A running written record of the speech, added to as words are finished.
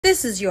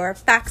This is your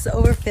Facts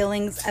Over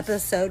Feelings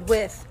episode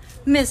with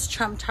Miss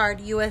Trump Tard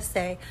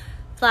USA.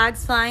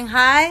 Flags flying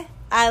high.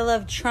 I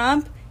love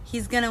Trump.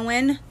 He's going to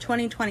win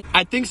 2020.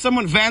 I think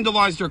someone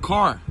vandalized your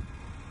car.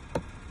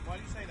 Why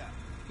do you say that?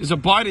 There's a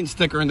Biden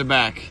sticker in the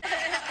back.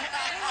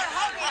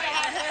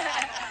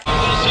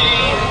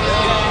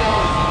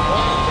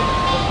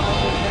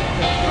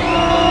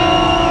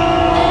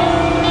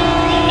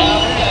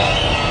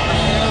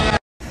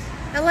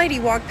 A lady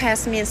walked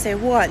past me and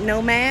said, "What,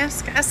 no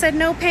mask?" I said,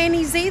 "No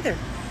panties either."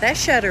 That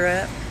shut her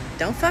up.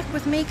 Don't fuck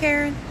with me,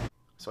 Karen.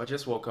 So I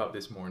just woke up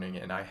this morning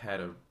and I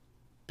had a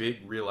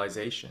big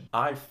realization.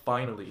 I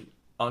finally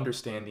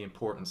understand the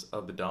importance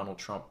of the Donald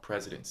Trump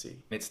presidency.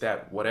 It's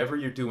that whatever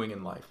you're doing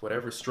in life,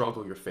 whatever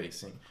struggle you're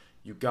facing,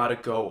 you gotta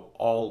go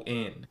all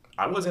in.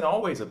 I wasn't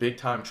always a big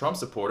time Trump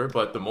supporter,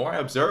 but the more I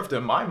observed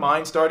him, my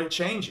mind started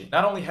changing.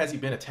 Not only has he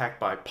been attacked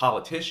by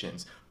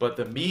politicians, but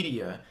the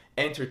media,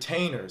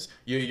 entertainers,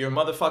 your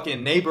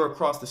motherfucking neighbor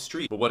across the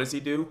street. But what does he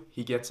do?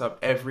 He gets up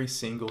every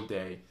single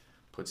day,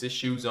 puts his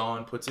shoes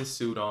on, puts his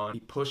suit on, he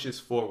pushes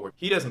forward.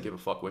 He doesn't give a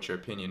fuck what your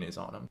opinion is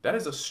on him. That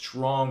is a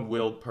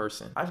strong-willed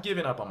person. I've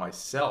given up on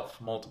myself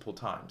multiple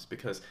times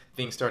because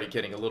things started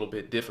getting a little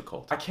bit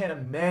difficult. I can't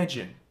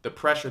imagine the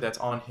pressure that's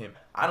on him.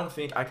 I don't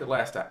think I could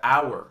last an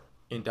hour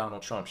in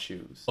Donald Trump's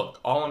shoes. Look,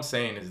 all I'm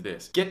saying is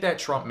this. Get that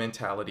Trump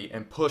mentality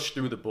and push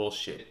through the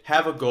bullshit.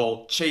 Have a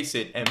goal, chase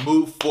it, and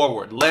move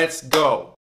forward. Let's go.